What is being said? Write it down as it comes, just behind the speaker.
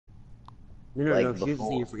No, like here's the thing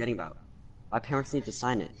before. you're forgetting about. My parents need to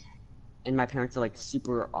sign it. And my parents are like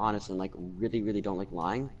super honest and like really don't like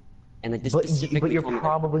lying. And like they But specifically you're told me like,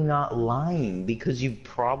 probably not lying because you've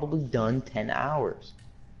probably done 10 hours.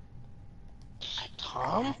 I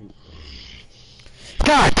Tom? haven't.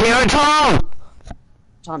 God damn it, Tom!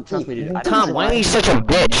 Tom, trust me, dude. Even I don't Tom, like why are you lying. such a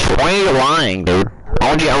bitch? Why are you lying, dude?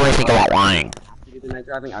 Why would you ever think about lying? Have to do the night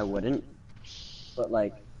driving, I wouldn't. But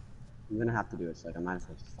like, I'm gonna have to do it, so like I might as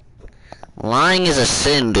well just. Lying is a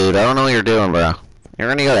sin, dude. I don't know what you're doing, bro. You're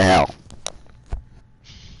gonna go to hell.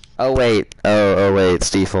 Oh wait, oh wait,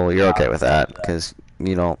 Stiefel, you're okay with that because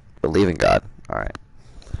you don't believe in God. All right,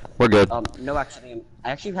 we're good. No, actually,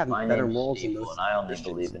 I actually have My better name's morals than Steve, most and I only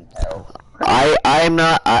Christians. believe in hell. I'm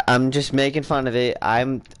not. I'm just making fun of it.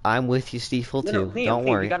 I'm with you, Stiefel, No, too. Liam, don't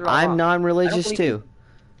you worry. got it all I'm wrong. I don't non-religious believe too.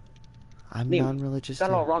 in, I'm Liam, non-religious you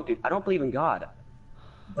got it all too. wrong, dude. I don't believe in God,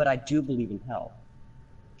 but I do believe in hell.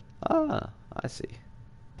 Ah, I see.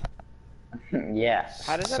 Yeah.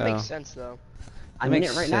 How does that make sense, though? I That mean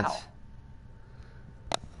makes it right sense. now.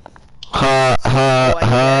 Ha ha Oh, I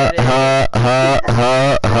ha get it. ha ha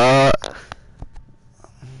ha ha.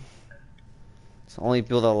 It's the only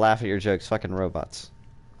people that laugh at your jokes, fucking robots.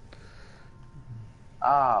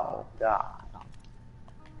 Oh, God.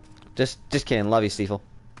 Just kidding. Love you, Stiefel.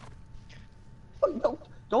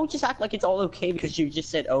 Don't just act like it's all okay because you just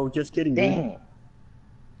said, "Oh, just kidding, dude." Dang it.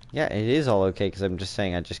 Yeah, it is all okay because I'm just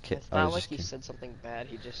saying I just kid. It's I not was like just he kidding. said something bad.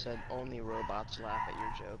 He just said only robots laugh at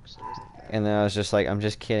your jokes. It wasn't bad. And then I was just like, I'm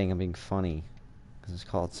just kidding. I'm being funny. Because it's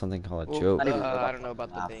called something called a Well, joke. Not even I robots don't know about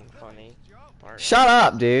the laugh. being funny part. Shut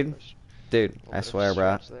up, dude. Dude, A I little bit swear, of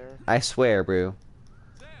bro. stretch there. I swear, bro.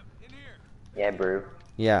 Yeah, bro.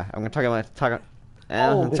 Yeah, I'm gonna talk about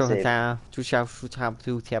Oh, good save.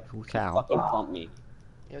 Fucking bump me.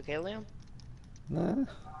 You okay, Liam? The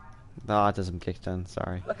autism kicked in.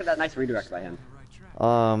 Sorry. Look at that nice redirect by him.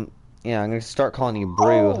 Yeah, I'm gonna start calling you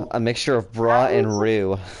Brew. Oh. A mixture of bra and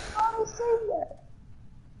roo.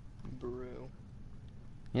 Brew.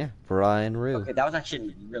 Yeah, bra and roo. Okay, that was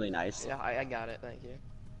actually really nice. Yeah, I got it. Thank you.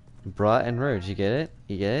 Bra and roo. Did you get it?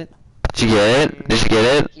 You get it? Did you get it? Did you get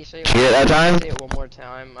it? Can you say Did you get it that time? Say it one more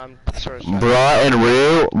time. I'm sort of struggling. Bra and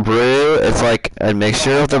roo. Brew. It's like a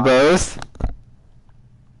mixture of the both.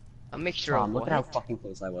 A mixture Tom, of look what? at how fucking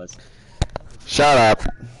close I was. Shut up.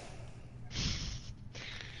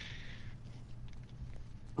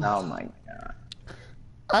 Oh my God.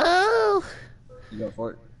 Oh. You go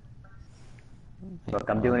for it. Look,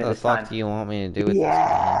 I'm doing it What the this fuck time. do you want me to do with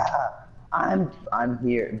Yeah. I'm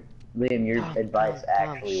here. Liam, your advice Tom,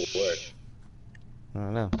 actually worked. this? I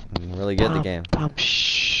don't know. I'm really good at the game. Tom,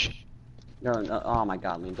 shh. No, oh my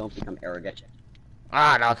god, Liam, don't become arrogant.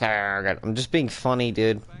 Ah, no, okay, arrogant. I'm just being funny,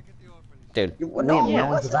 dude. Dude, Liam, no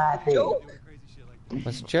one's laughing.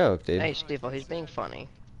 what's a joke, dude? Hey, Steve, he's being funny.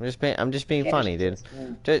 I'm just being funny, dude.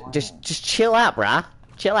 Just chill out, brah.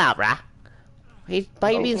 Chill out, brah. Why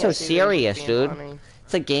are you being so serious, dude?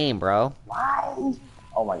 It's a game, bro. Why?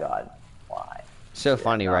 Oh my God. Why? So Yeah,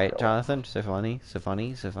 funny, not right, real. Jonathan? So funny, so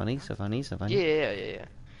funny, so funny, so funny, so funny. Yeah.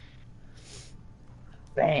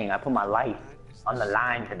 Bang, I put my life on the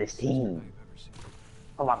line for this team.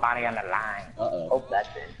 Put my body on the line. Uh-oh. Oh, that's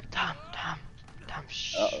it. Tom,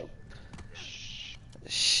 shh. Uh-oh.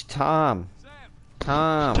 Shh, Tom.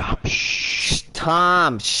 Tom, shh.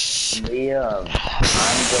 Tom, shh. Liam,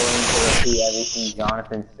 I'm going to repeat everything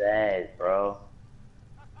Jonathan says, bro.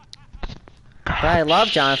 But I love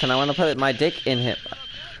Jonathan. I want to put my dick in him.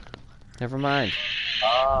 Never mind.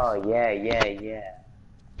 Oh, yeah.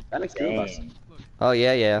 That makes two of us. Dang. Oh,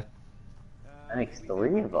 yeah. That makes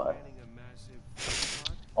 3 of us.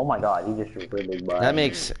 Oh my God, he just really butt. That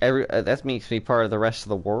makes me part of the rest of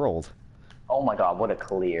the world. Oh my God, what a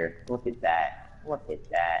clear. Look at that. Look at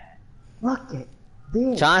that. Look at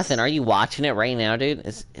this. Jonathan, are you watching it right now, dude? Look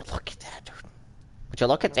at that, dude. Would you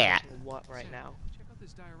look at that? What right now?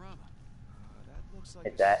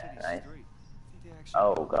 Is that nice?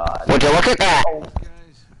 Oh God. Would you look at that?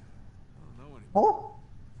 Oh.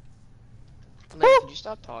 Liam, could you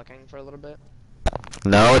stop talking for a little bit?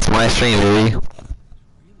 No, it's my stream, baby.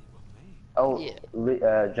 Oh,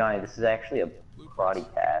 Yeah. Johnny, this is actually a Crotty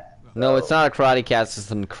cast. No, it's not a karate cast. It's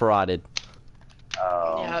UnCrotted.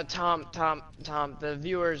 Oh. Yeah, Tom, the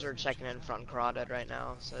viewers are checking in from Crotted right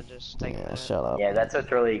now, so just take a Yeah, minute. shut up. Yeah, that's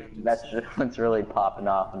what's really popping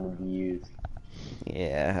off in the views.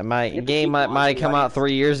 Yeah, my game might have come out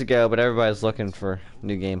 3 years ago, but everybody's looking for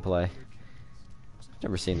new gameplay.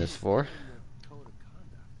 Never seen this before.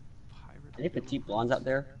 Any petite blondes out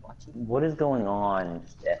there watching? What is going on,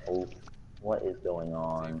 Steffel? What is going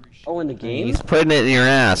on? Oh, in the game? He's putting it in your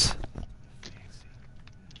ass.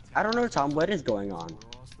 I don't know, Tom. What is going on?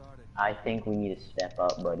 I think we need to step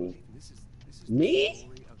up, buddy. Me?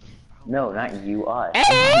 No, not you, us.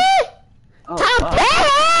 Oh,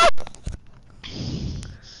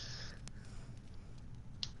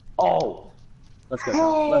 Oh! let's go,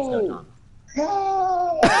 Tom. Let's go, Tom.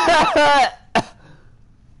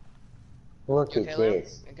 Look Okay, at Liam?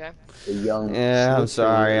 this. Okay. The young. Yeah, I'm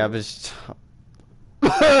sorry. I was.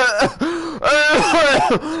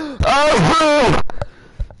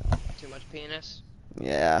 Too much penis.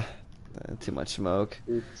 Yeah, too much smoke.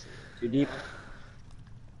 Too deep.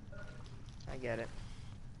 I get it.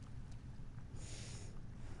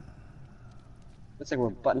 Looks like we're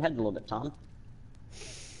butting heads a little bit, Tom.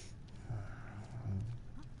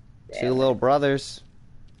 Two little brothers.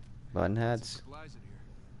 Button heads.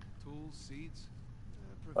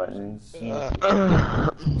 Buttons.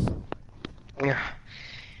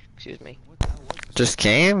 Excuse me. Just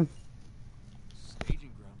came?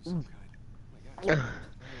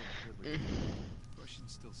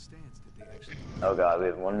 Oh god, we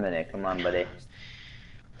have 1 minute. Come on, buddy.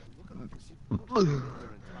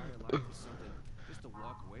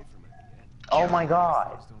 Oh my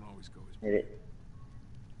god! Hit it.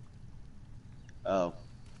 Oh.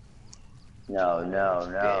 No, no,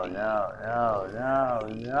 no, no, no, no,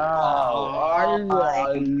 no! Oh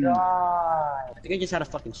my god! I think I just had a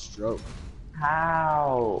fucking stroke.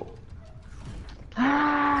 How?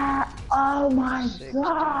 Ah! Oh my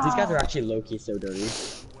god! These guys are actually low-key so dirty.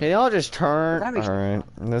 Can y'all just turn? That makes- Alright,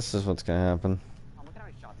 this is what's gonna happen. Oh, look at how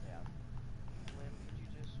many shots they have.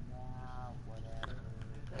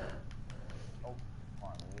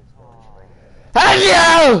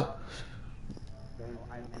 Hello!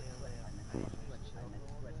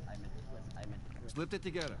 Slipped it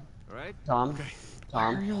together, all right? Tom. Why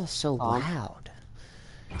are Tom. y'all so Tom. loud?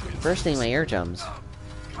 First thing my eardrums.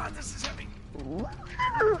 God, this is heavy. You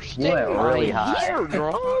went really high.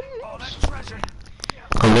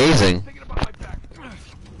 Amazing. Thinking about my back.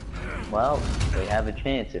 Well, we have a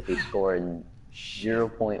chance if we score in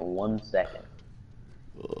 0.1 second.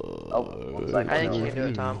 Oh, 1 second. I think you can do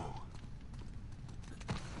it, Tom.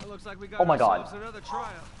 It looks like we got Oh my God. ourselves another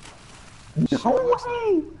tryout. No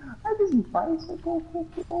way! I just bicycle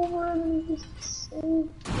flipped over and just saved.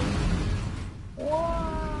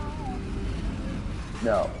 Wow!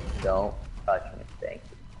 No, don't touch me, thank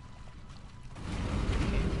you.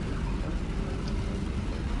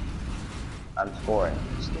 I'm scoring.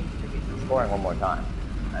 I'm scoring one more time.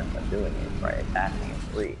 I'm doing it right, attacking it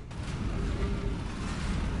free.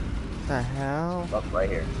 What the hell? Look right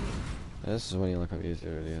here. This is when you look up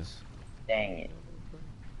YouTube videos. Dang it.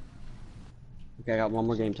 Okay, I got one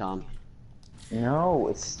more game, Tom.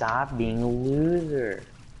 No, stop being a loser.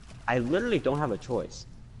 I literally don't have a choice.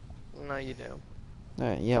 No, you do.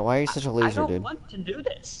 Alright, yeah, why are you such a I loser, don't dude? want to do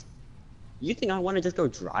this. You think I want to just go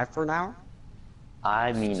drive for an hour?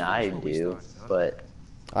 I mean, I do, but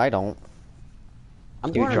I don't. I'm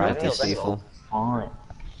You going drive to this diesel. fine.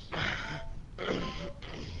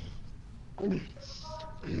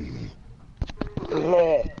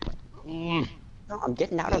 No, I'm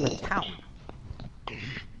getting out of the town.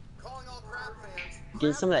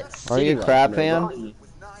 Getting some of that Are city you a life, crab you know, fan? really-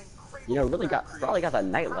 You know, probably got that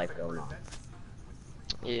nightlife going on.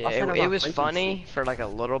 Yeah, I'll send it around was Frankenstein. funny for like a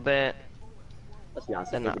little bit. Let's be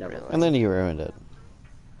honest, Then I think not it never- really. And then you ruined it.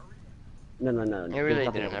 No. It there's really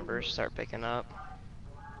nothing didn't wrong. ever start picking up.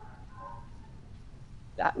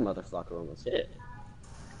 That motherfucker almost hit.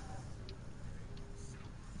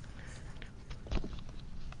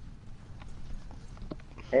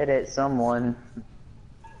 Hit it, someone.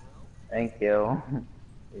 Thank you.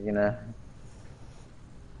 You're gonna.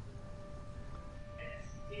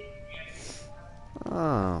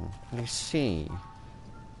 Oh, I see.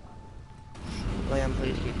 Liam,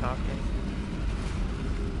 please keep talking.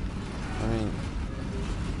 I mean,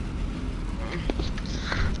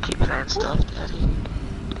 Keep saying stuff, Daddy.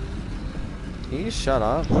 can you shut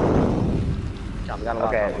up? Tom, we got a lot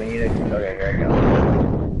Okay, of we need to. Okay, here we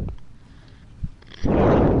go.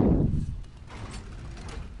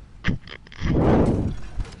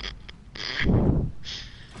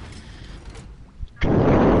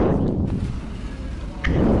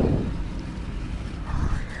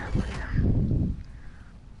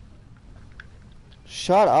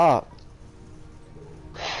 Shut up.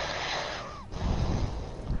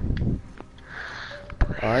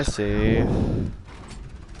 I see.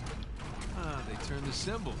 Ah, they turned the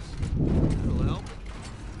symbols. That'll help.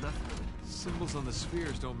 Nothing. Symbols on the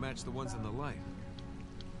spheres don't match the ones in the light.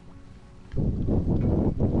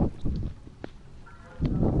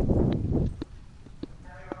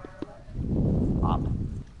 pop.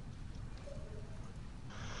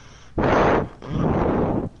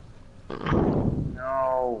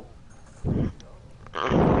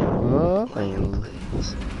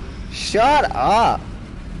 Shut up!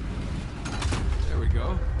 There we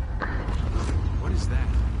go. What is that?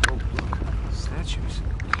 Oh, look. Statues.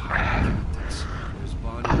 There's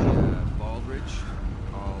Bonnie Baldridge,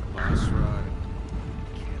 Paul Basra.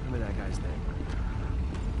 Can't remember that guy's name.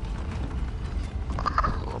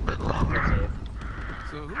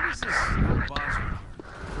 So who is this Basra?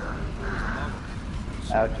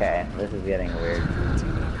 Okay, this is getting weird.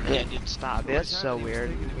 Yeah, dude, stop. It's so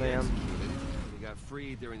weird, Liam. He got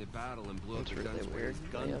freed during the battle and blew up It's the really guns with weird, his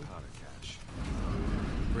Liam. gunpowder cache.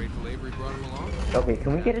 Grateful Avery brought him along. Okay,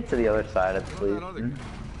 can we get it to the other side of the Well, please?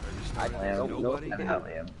 that other guy. Nobody. Not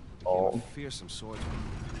Liam. Oh, Fearsome swordsman.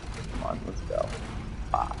 come on, let's go.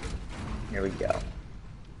 Ah, here we go.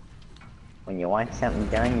 When you want something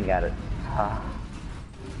done, you gotta. Ah.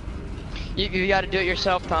 You gotta do it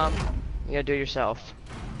yourself, Tom. You gotta do it yourself.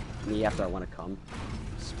 Me after I want to come.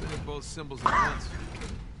 Spinning both symbols at once.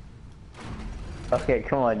 Okay,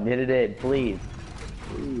 come on, hit it in, please.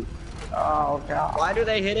 Please. Oh god. Why do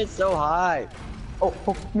they hit it so high? Oh,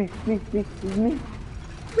 me.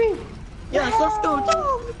 Yes, let's go,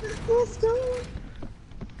 Tom. Let's go.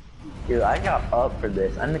 Dude, I got up for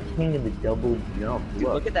this. I'm the king of the double jump. Dude,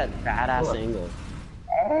 look at that badass angle.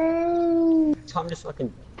 Hey. Tom just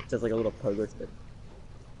fucking does like a little pogo stick.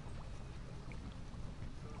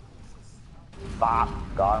 Bop,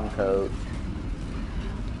 got him, coach.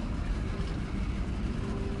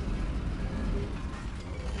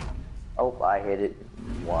 Oh, I hit it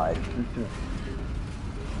wide.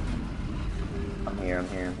 I'm here.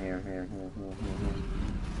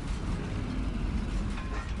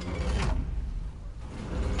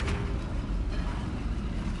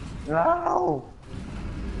 No!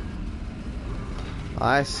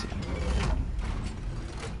 I see.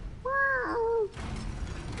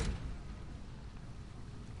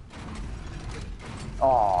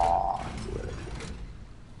 Oh.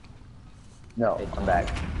 No, I'm back.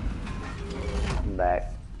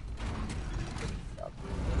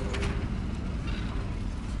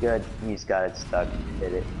 Good, he's got it stuck.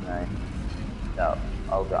 Hit it. Nice. No.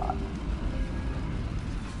 Oh god.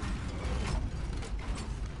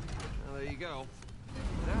 Well, there you go.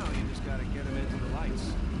 Now you just gotta get him into the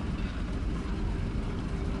lights.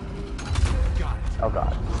 Got it. Oh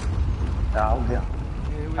god. Oh god.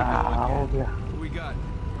 Here we go Oh again. god. Who we got?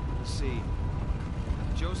 Let's see.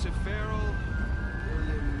 Joseph Farrell,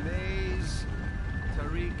 William Mays,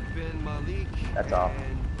 Tariq bin Malik. That's all.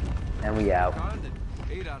 And we out. Condon.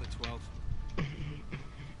 8 out of 12.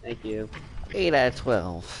 Thank you. 8 out of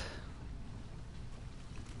 12.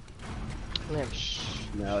 Liam, shh.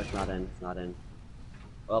 No, it's not in. It's not in.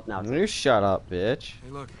 Well, now it's in. You shut up, bitch. Hey,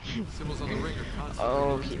 look. Symbols on the ring are constantly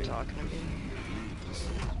Oh, rotating. keep talking to me.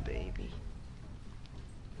 Baby.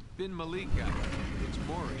 Bin Malik guy. It's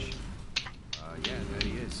Moorish. Yeah, that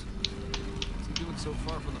he is. What's he doing so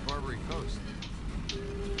far from the Barbary coast?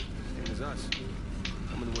 Same as us.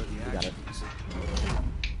 Coming where the got action is.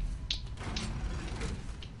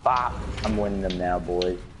 Bop. I'm winning them now,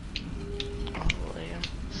 boys. Oh, Liam.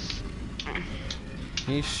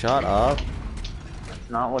 Can you shut up? That's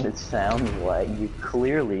not what it sounds like. You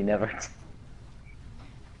clearly never.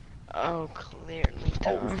 Oh, clearly,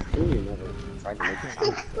 Tom. You never tried to make it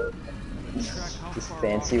sound good. Just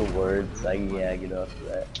fancy words. Yeah, get off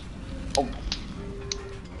that. Oh.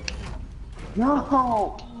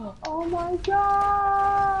 No! Oh my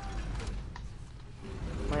god!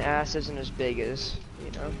 My ass isn't as big as,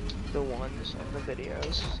 you know, the ones on the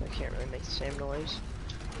videos, so I can't really make the same noise.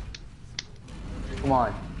 Come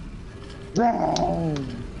on. Bang!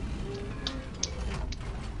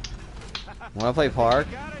 Wanna play Park?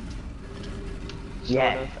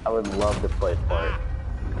 Yes, I would love to play Park.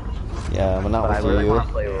 Yeah, but not But I with really you. want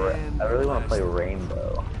to play. I really want to play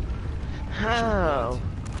Rainbow. Oh,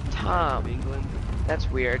 Tom. England. That's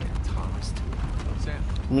weird. Thomas. Sam.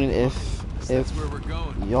 I mean, if That's where we're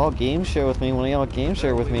going. y'all game share with me, one of y'all game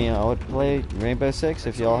share with me, I would play Rainbow Six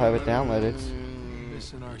if y'all have it downloaded.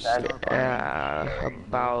 Missing our That- star. Yeah,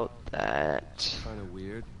 about that. Kind of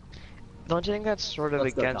weird. Don't you think that's sort of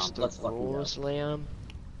Let's go, against Tom. the Let's fucking go. rules, Liam?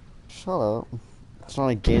 Shut up. It's not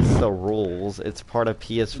against the rules. It's part of Look at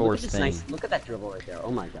PS4's this thing. nice. Look at that dribble right there.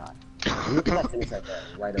 Oh my god. Look at that finish right there,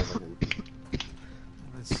 right over him.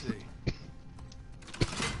 Let's see.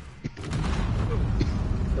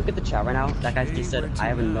 Look at the chat right now. That guy just said, "I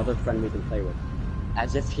have another friend we can play with,"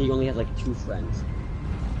 as if he only has like 2 friends.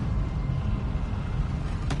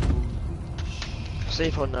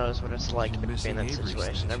 Seafood knows what it's like to be in that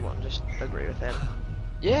situation. Everyone just agree with him.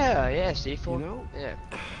 Yeah, Seafood. You know? Yeah.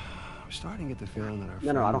 I'm starting to get the feeling that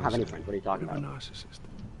our No, I don't friend have any was friends. What are you talking a bit of about? a narcissist.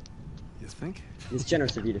 You think? It's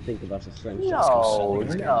generous of you to think about his friends. No,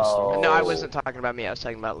 No, I wasn't talking about me. I was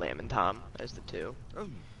talking about Liam and Tom as the two.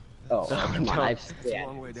 Oh, come on, I've It's a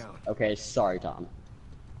long way down. Okay, sorry, Tom.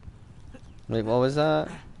 Wait, what was that?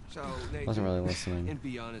 So, Wasn't really listening. And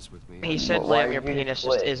be honest with me. He said, why Liam, your did you penis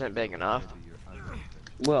quit? just isn't big enough.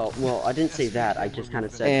 Well, I didn't say that. I just kind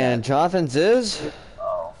of said And that. Jonathan's is?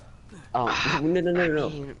 Oh, no, mean-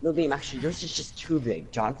 no, Liam. Actually, yours is just too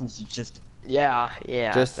big. Jonathan's is just. Yeah.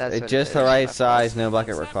 Just that's what just it the is. right size, no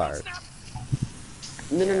bucket required.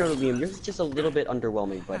 No, Liam. Yours is just a little bit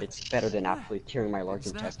underwhelming, but it's better than absolutely tearing my large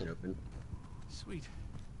intestine open. Sweet.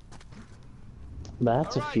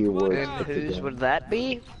 That's a few words. And put whose together. would that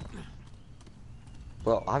be?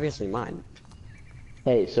 Well, obviously mine.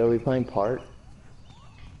 Hey, so are we playing part?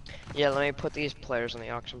 Yeah, let me put these players on the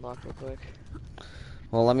auction block real quick.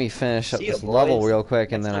 Well, let me finish up See ya, this level boys. real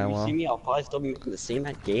quick, and Next then I time you will. see me, I'll probably still be making the same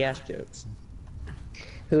gay ass jokes.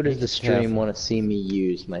 Who does the stream Careful. want to see me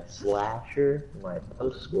use? My slasher, my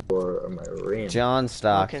post score, or my rim? John Well,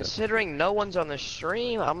 Stockton. considering no one's on the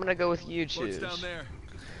stream, I'm gonna go with you What's choose. down there?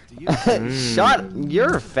 Do you? Shut!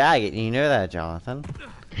 You're a faggot. You know that, Jonathan.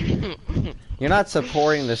 You're not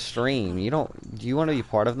supporting the stream. You don't. Do you want to be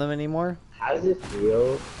part of them anymore? How does it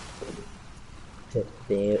feel to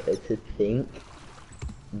think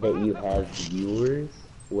that you have viewers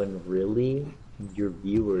when really your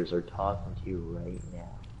viewers are talking to you right now?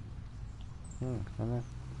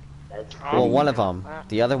 That's Well, pretty- one of them.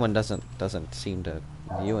 The other one doesn't seem to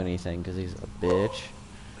view anything because he's a bitch.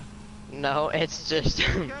 No, it's just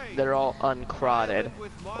they're all uncrotted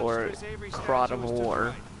or crot of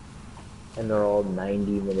war. and they're all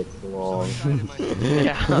 90 minutes long.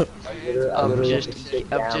 Yeah, I of literally have just to sit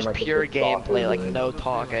down like pure a big soccer gameplay, like game. no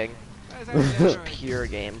talking. Just pure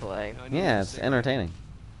gameplay. Yeah, it's entertaining.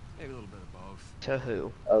 Maybe a little bit of both. To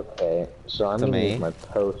who? Okay, so I'm To gonna me. use my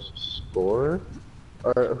post score.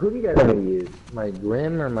 Or who do you guys want to use? My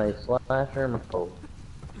Grim or my Slasher or my Post?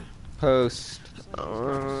 Post.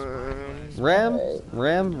 Rem?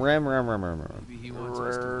 Rem. Maybe he wants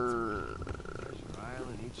us to trial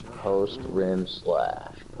and each other. Post Rim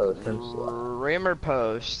Slash. Post Rim Slash. Rim or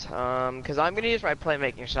post? Cause I'm gonna use my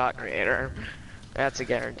playmaking shot creator. That's a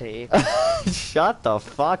guarantee. Shut the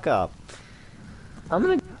fuck up. I'm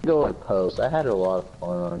gonna go with Post. I had a lot of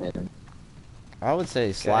fun on him. I would say Okay, I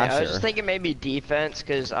was slasher. just thinking maybe defense,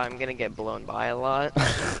 cause I'm gonna get blown by a lot.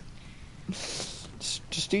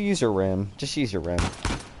 Just do use your rim. Just use your rim.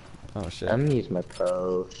 Oh shit. I'm gonna use my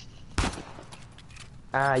Post.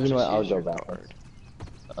 You know what? I'll go balance.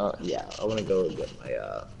 Yeah, I wanna go get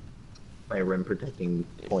my rim protecting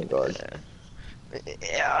point guard.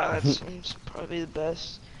 Yeah, that's probably the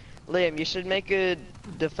best. Liam, you should make a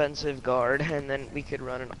defensive guard, and then we could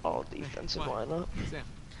run an all defensive lineup. Sam,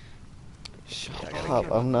 Shut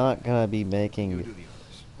up. I'm not gonna be you making. do the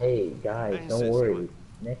honors. Hey guys, didn't don't say worry.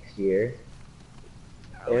 Next year,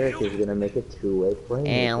 Eric is gonna make a two-way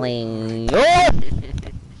play. Allie.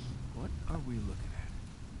 What are we looking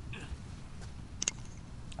at?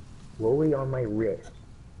 Slowly on my wrist.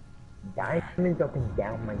 Diamonds up and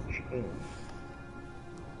down my chain.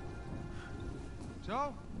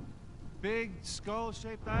 So, big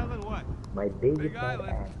skull-shaped island, what? My biggest Big bad island.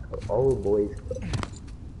 ass for all boys.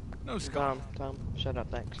 No skull. Tom, shut up,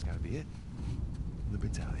 thanks. That's gotta be it.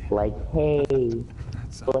 Libertalia. Like, hey,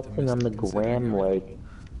 That's flexing on the optimistic considering gram you're- like,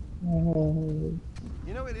 hey.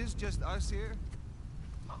 You know, it is just us here.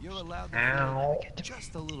 You're allowed to Ow. feel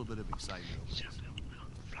just a little bit of excitement over this.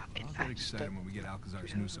 I'll get excited when we get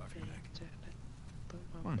Alcazar's noose off your neck.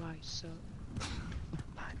 Come on.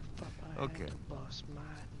 Okay.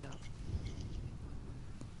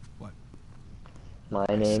 What? My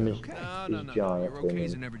name is, No. Your Jonathan.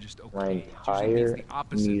 okays are never just okay. My It usually means entire the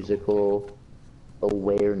opposite of musical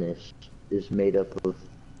awareness is made up of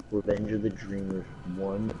Revenge of the Dreamers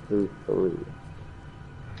 1 through 3.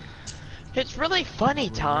 It's really funny,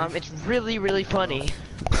 Tom. It's really, really funny.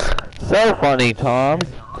 So funny, Tom.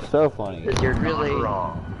 So funny. You're not really,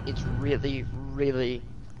 wrong. it's really, really,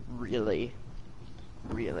 really,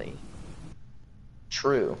 really,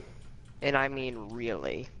 True. and I mean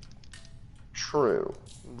really, True.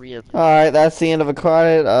 really. Alright, that's the end of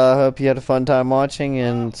UnCrotted. Hope you had a fun time watching,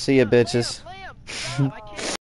 and see ya, bitches. Liam,